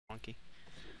wonky.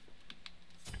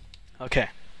 Okay.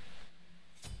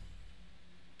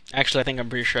 Actually, I think I'm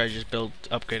pretty sure I just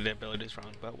upgraded abilities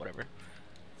wrong, but whatever.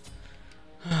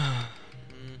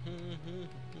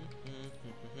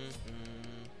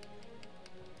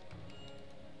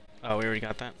 Oh, we already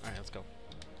got that? Alright, let's go.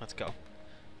 Let's go.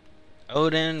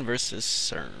 Odin versus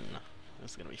CERN.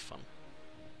 This is gonna be fun.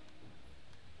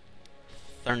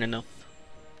 CERN enough.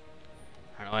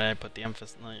 I don't know why I put the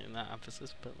emphasis, not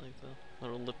emphasis, but like the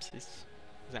little ellipses.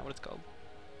 Is that what it's called?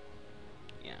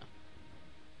 Yeah.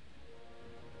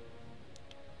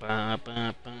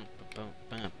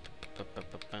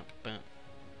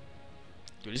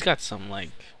 Dude, he's got some like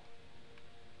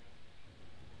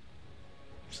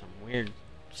some weird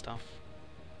stuff.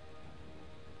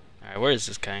 Alright, where is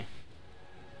this guy?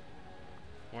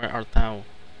 Where art thou?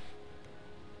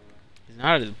 He's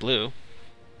not at his blue.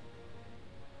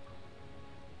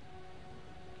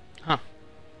 Huh.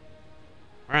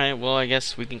 Alright, well I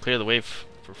guess we can clear the wave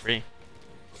for free.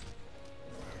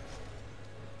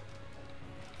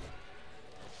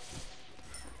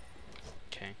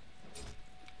 Okay.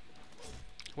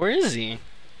 Where is he?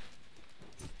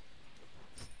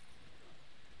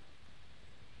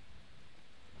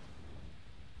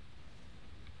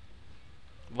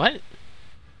 What?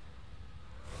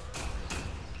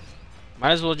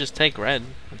 Might as well just take red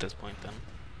at this point then.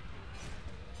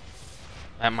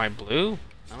 At my blue?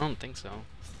 I don't think so.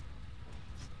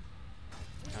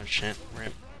 Oh shit,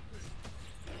 rip.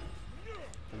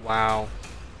 Wow.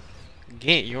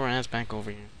 Get your ass back over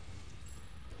here.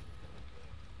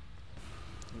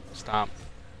 Stop.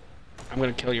 I'm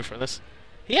gonna kill you for this.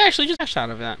 He actually just dashed out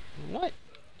of that. What?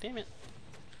 Damn it.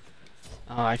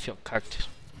 Oh, I feel cucked.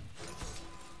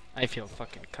 I feel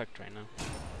fucking cucked right now.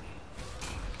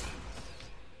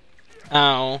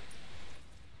 Ow.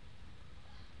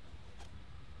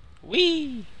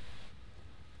 Whee!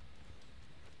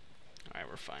 Alright,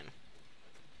 we're fine.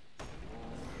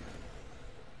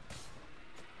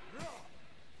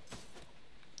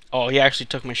 Oh, he actually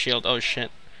took my shield. Oh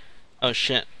shit. Oh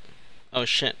shit. Oh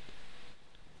shit.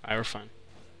 Alright, we're fine.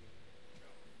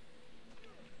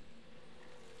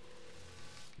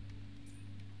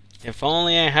 If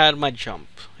only I had my jump.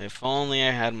 If only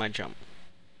I had my jump.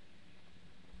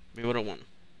 We would have won.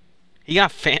 He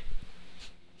got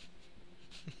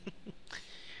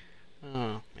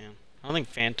Oh, man. I don't think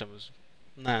Phantom's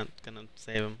not gonna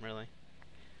save him, really.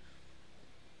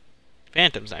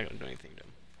 Phantom's not gonna do anything to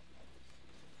him.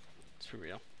 It's for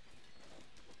real.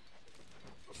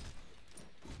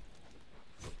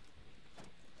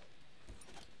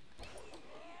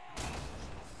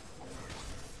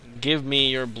 Give me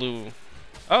your blue.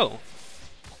 Oh.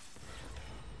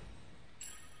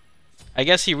 I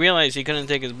guess he realized he couldn't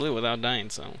take his blue without dying,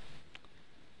 so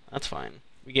that's fine.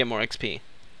 We get more XP.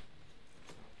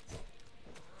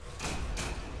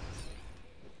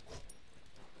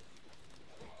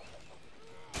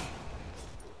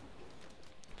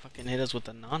 Fucking hit us with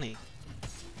the Nani.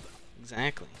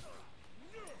 Exactly.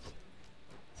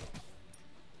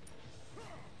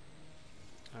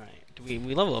 Alright, do we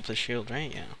level up the shield,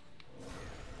 right? Yeah.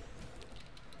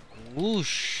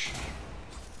 Whoosh.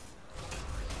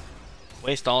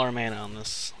 Waste all our mana on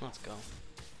this. Let's go.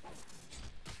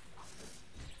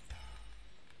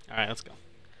 Alright, let's go.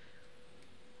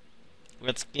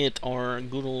 Let's get our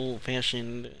good old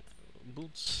fashioned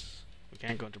boots. We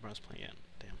can't go into breastplate yet.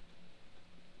 Damn.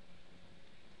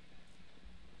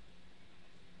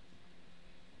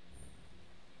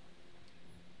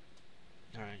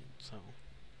 Alright, so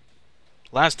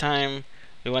last time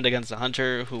we went against a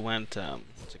hunter who went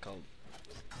what's it called?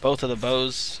 Both of the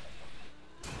bows.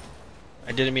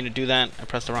 I didn't mean to do that. I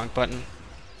pressed the wrong button.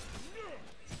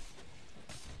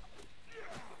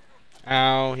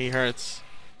 Ow, he hurts.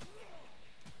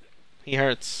 He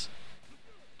hurts.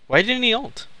 Why didn't he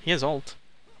ult? He has ult.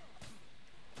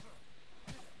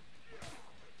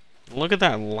 Look at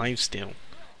that lifesteal.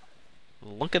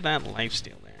 Look at that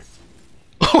lifesteal there.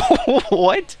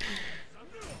 What?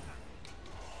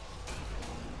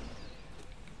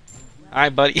 Hi,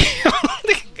 buddy.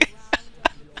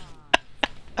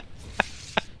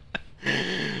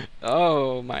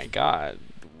 Oh my god.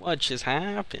 What just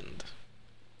happened?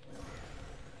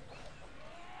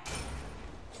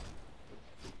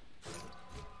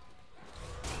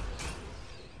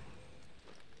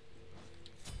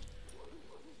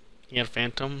 He had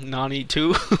Phantom, Nani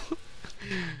too.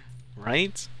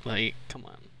 Right? Like, come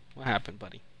on. What happened,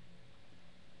 buddy?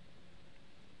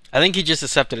 I think he just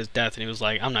accepted his death and he was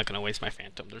like, I'm not gonna waste my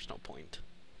Phantom, there's no point.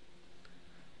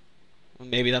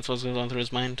 Maybe that's what's going on through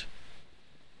his mind.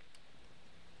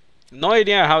 No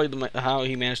idea how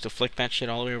he managed to flick that shit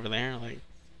all the way over there. Like,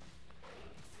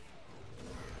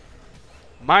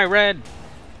 My red!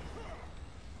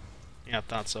 Yeah, I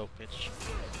thought so, bitch.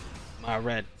 My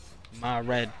red. My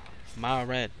red. My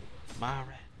red. My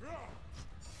red.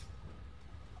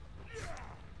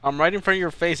 I'm right in front of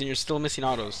your face and you're still missing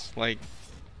autos. Like...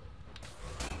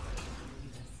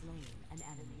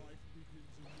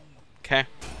 Okay.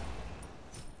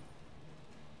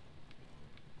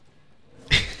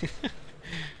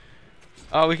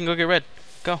 Oh, we can go get red.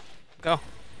 Go. Go.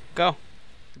 Go.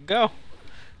 Go.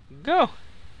 Go.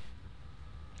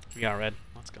 We got red.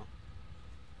 Let's go.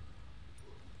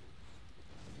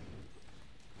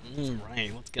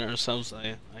 Right. Let's get ourselves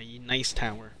a nice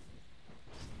tower.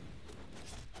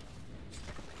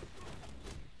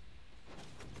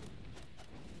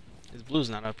 His blue's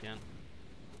not up yet.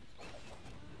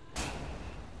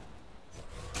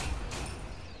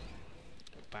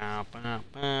 Bow, bow,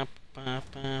 bow, bow,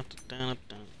 bow, da, da,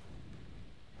 da.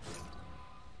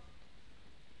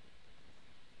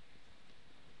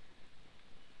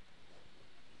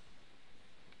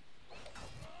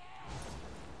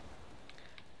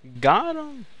 Got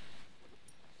him.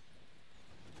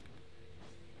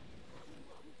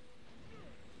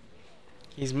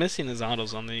 He's missing his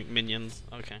autos on the minions.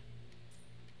 Okay.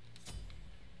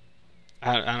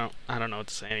 I don't know what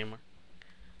to say anymore.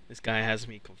 This guy has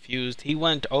me confused. He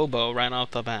went oboe right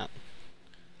off the bat.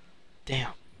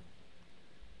 Damn.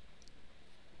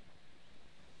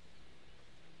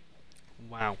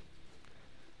 Wow.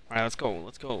 Alright, let's go.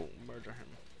 Let's go murder him.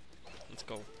 Let's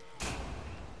go.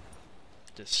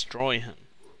 Destroy him.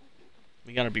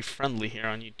 We gotta be friendly here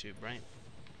on YouTube, right?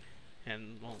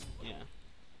 And, well, yeah.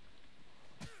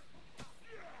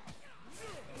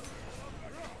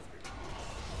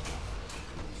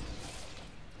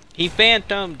 He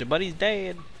phantomed, but he's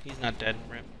dead. He's not dead,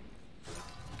 rip.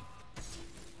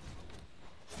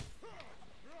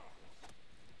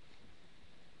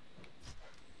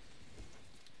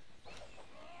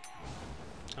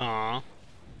 Aww.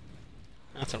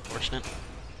 That's unfortunate.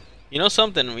 You know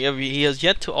something? He has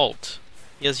yet to ult.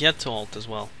 He has yet to ult as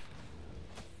well.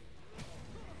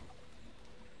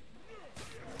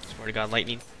 Swear to God,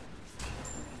 lightning.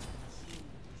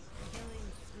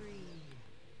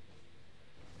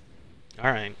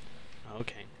 Alright.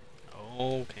 Okay.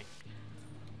 Okay.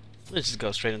 Let's just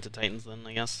go straight into Titans then,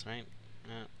 I guess, right?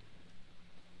 Yeah.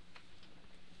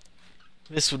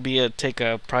 This would be a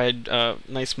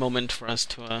nice moment for us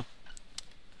to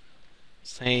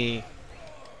say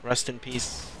rest in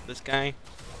peace, this guy.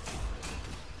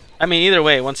 I mean, either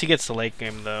way, once he gets to late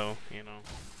game, though, you know,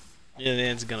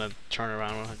 it's gonna turn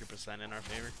around 100% in our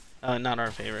favor. Not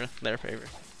our favor, their favor.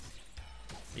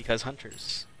 Because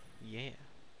hunters, yeah.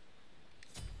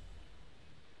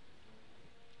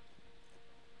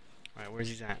 Alright, where's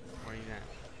he at? Where he at?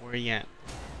 Where he at?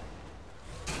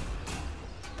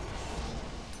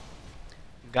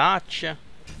 Gotcha.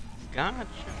 Gotcha.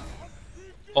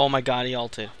 Oh my god, he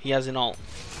ulted. He has an ult.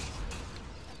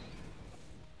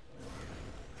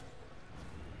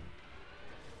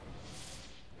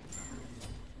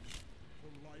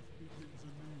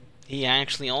 He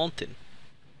actually ulted.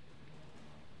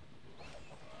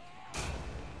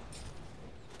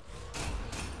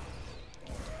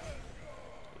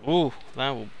 Ooh,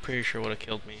 that would pretty sure would have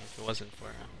killed me if it wasn't for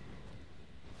him.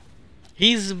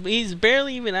 He's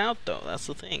barely even out though. That's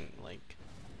the thing. Like,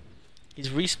 he's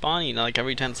respawning like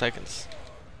every 10 seconds.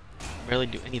 Barely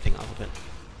do anything off of it.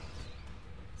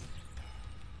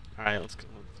 All right, let's go.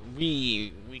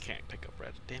 We can't pick up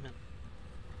red. Damn it.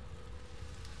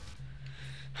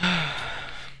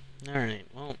 All right.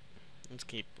 Well, let's.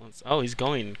 Oh, he's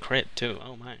going crit too.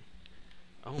 Oh my.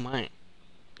 Oh my.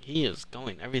 He is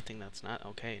going everything that's not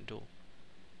okay in duel.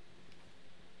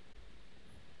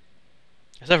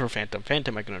 Except for Phantom.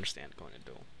 Phantom I can understand going in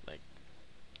duel. Like,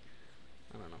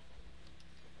 I don't know.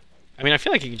 I mean, I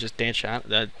feel like he can just dash.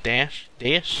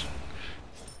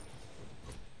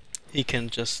 He can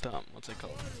just, what's it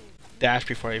called? Dash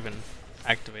before I even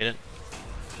activate it.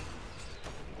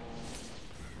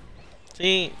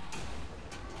 See?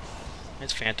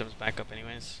 His Phantom's back up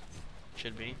anyways.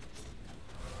 Should be.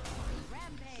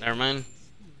 Never mind.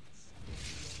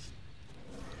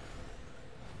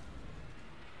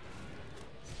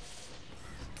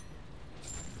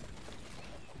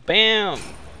 Bam!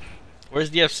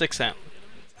 Where's the F6 at?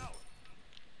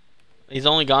 He's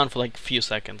only gone for like a few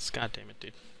seconds. God damn it,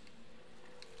 dude.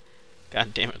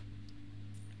 God damn it.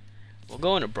 We'll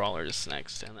go into Brawlers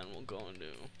next, and then we'll go into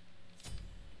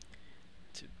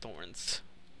Thorns.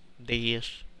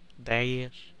 Dash.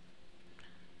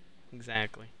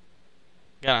 Exactly.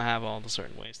 Gotta have all the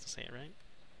certain ways to say it, right?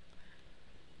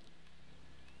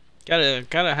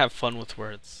 Gotta have fun with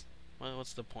words. Well,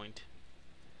 what's the point?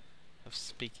 of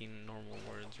speaking normal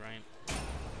words, right?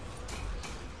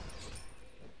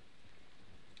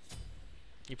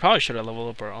 You probably should have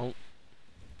leveled up our ult.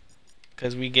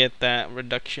 Because we get that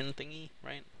reduction thingy,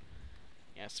 right?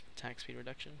 Yes, attack speed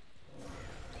reduction.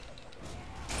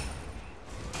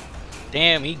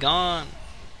 Damn, he gone.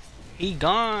 He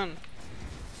gone.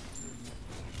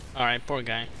 Alright, poor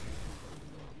guy.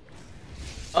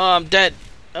 Oh, I'm dead.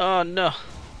 Oh, no.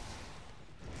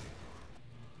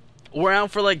 We're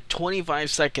out for like 25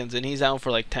 seconds and he's out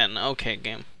for like 10. Okay,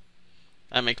 game.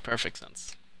 That makes perfect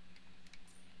sense.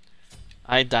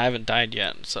 I haven't died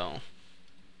yet, so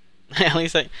at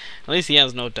least he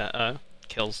has no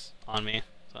kills on me.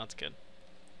 So that's good.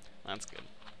 That's good.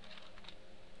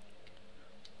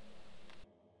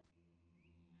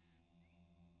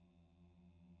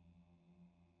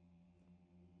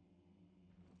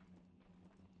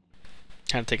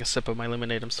 Trying to take a sip of my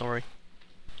lemonade, I'm sorry.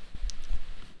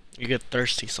 You get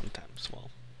thirsty sometimes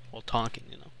while talking,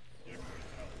 you know.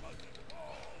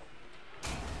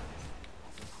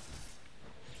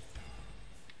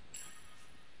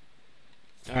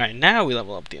 Alright, now we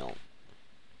level up the ult.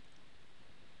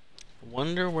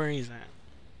 Wonder where he's at.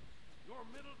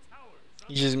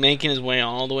 He's just making his way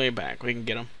all the way back. We can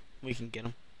get him. We can get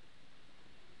him.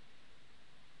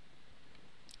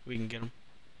 We can get him.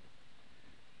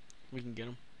 We can get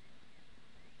him.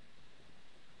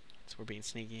 So we're being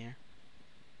sneaky here.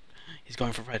 He's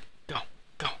going for red. Go.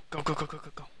 Go. Go, go, go, go,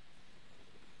 go, go.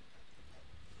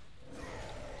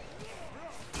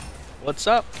 What's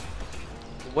up?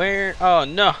 Where? Oh,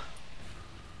 no.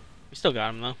 We still got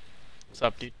him, though. What's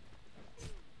up, dude?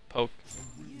 Poke.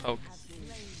 Poke.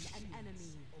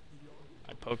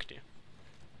 I poked you.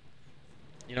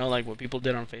 You know, like what people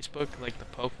did on Facebook? Like the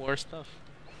poke war stuff?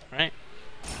 Right?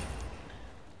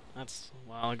 That's a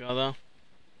while ago, though.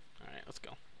 Alright, let's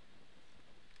go.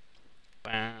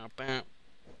 Bow, bow,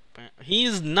 bow.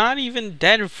 He's not even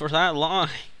dead for that long.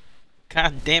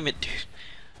 God damn it, dude.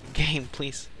 Game,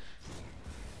 please.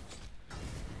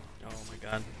 Oh my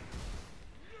god.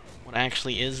 What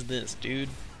actually is this, dude?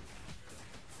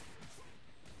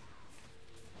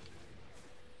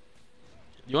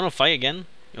 You wanna fight again?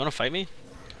 You wanna fight me?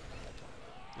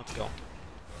 Let's go.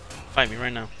 Fight me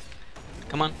right now.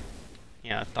 Come on.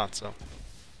 Yeah, I thought so.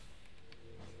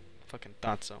 Fucking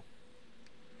thought so.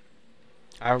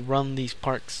 I run these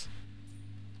parks.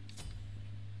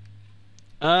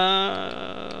 Ew.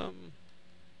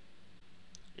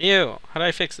 How do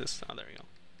I fix this? Oh, there we go.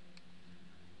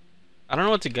 I don't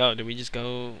know what to go. Do we just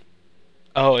go...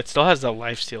 Oh, it still has the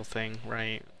lifesteal thing,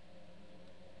 right?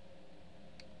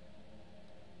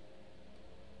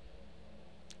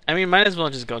 I mean, might as well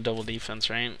just go double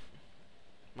defense, right?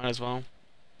 Might as well.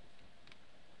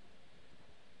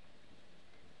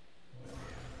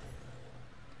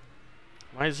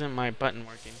 Why isn't my button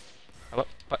working? Hello?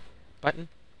 Button?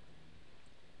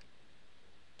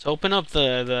 To open up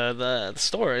the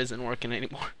store isn't working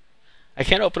anymore. I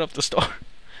can't open up the store.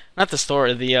 Not the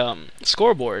store, the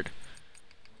scoreboard.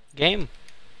 Game.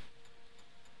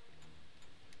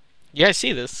 You guys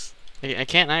see this? I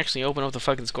can't actually open up the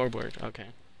fucking scoreboard. Okay.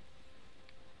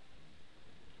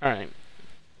 Alright.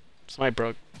 Smite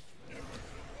broke.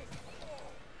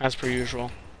 As per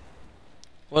usual.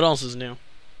 What else is new?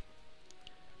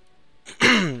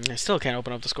 I still can't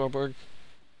open up the scoreboard.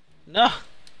 No!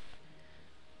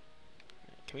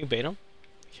 Can we bait him?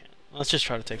 We can't. Let's just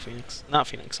try to take Phoenix. Not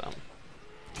Phoenix,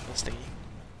 let's take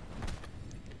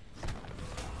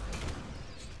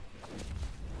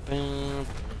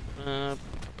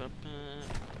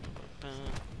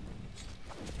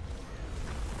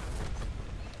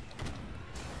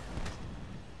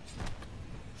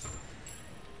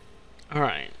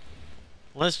Alright.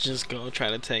 Let's just go try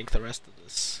to take the rest of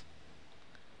this.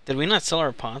 Did we not sell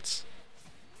our pots?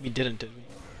 We didn't, did we?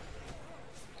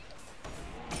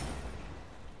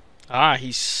 Ah,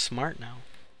 he's smart now.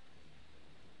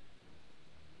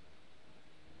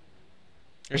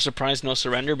 You're surprised no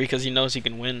surrender because he knows he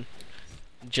can win.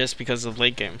 Just because of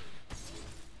late game.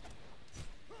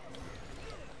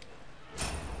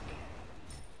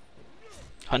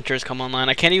 Hunters come online.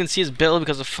 I can't even see his build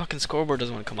because the fucking scoreboard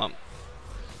doesn't want to come up.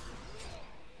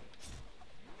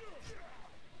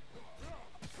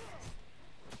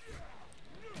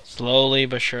 Slowly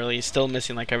but surely. He's still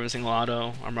missing like every single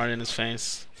auto. I'm right in his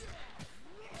face.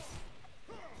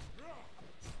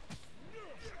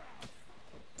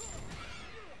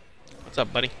 What's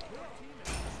up, buddy?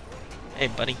 Hey,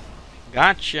 buddy.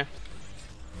 Gotcha.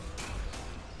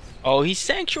 Oh, he's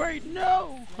Sanctuary.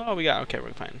 No. Oh, we got. Okay,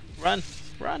 we're fine. Run.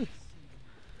 Run.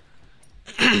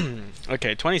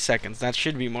 Okay, 20 seconds. That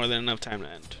should be more than enough time to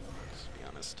end. Let's be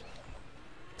honest.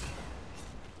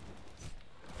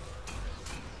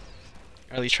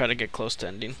 Or at least try to get close to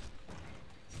ending.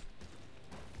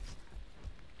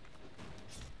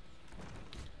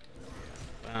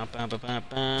 Ba, ba, ba, ba,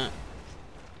 ba.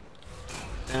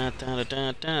 Da, da, da,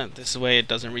 da, da. This way it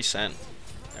doesn't reset.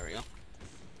 There we go.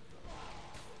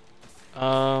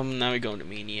 Now we go to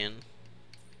Minion.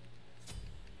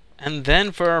 And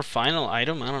then for our final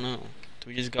item, I don't know. Do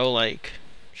we just go like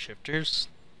shifters?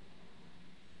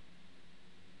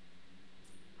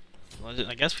 Well,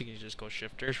 I guess we can just go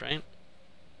shifters, right?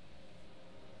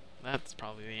 That's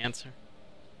probably the answer.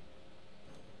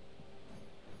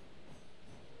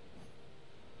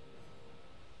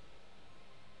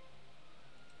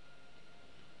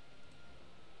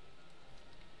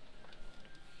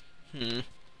 Alright,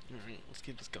 let's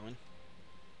keep this going.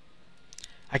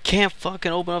 I can't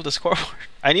fucking open up the scoreboard.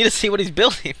 I need to see what he's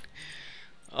building.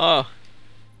 Oh.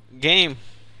 Game.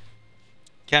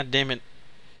 God damn it.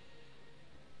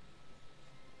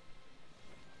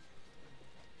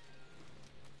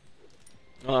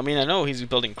 Well, I mean, I know he's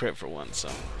building crit for one, so.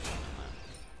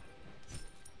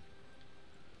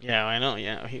 Yeah, I know,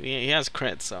 yeah. He has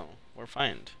crit, so we're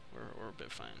fine. We're a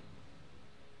bit fine.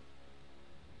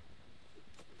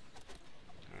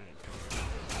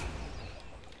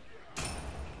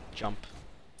 Jump.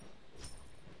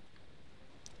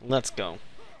 Let's go.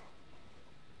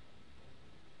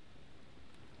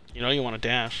 You know you want to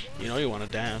dash. You know you want to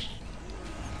dash.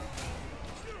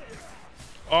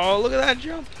 Oh, look at that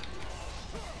jump.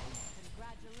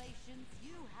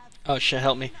 Oh shit,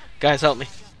 help me. Guys, help me.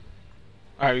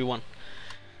 Alright, we won.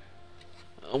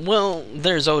 Well,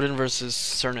 there's Odin versus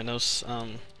Cernanos.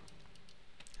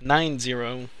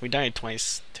 9-0. We died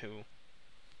twice to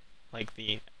like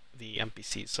the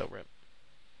NPC, so rip.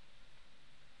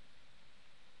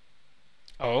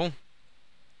 Oh?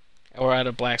 Or at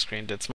a black screen, did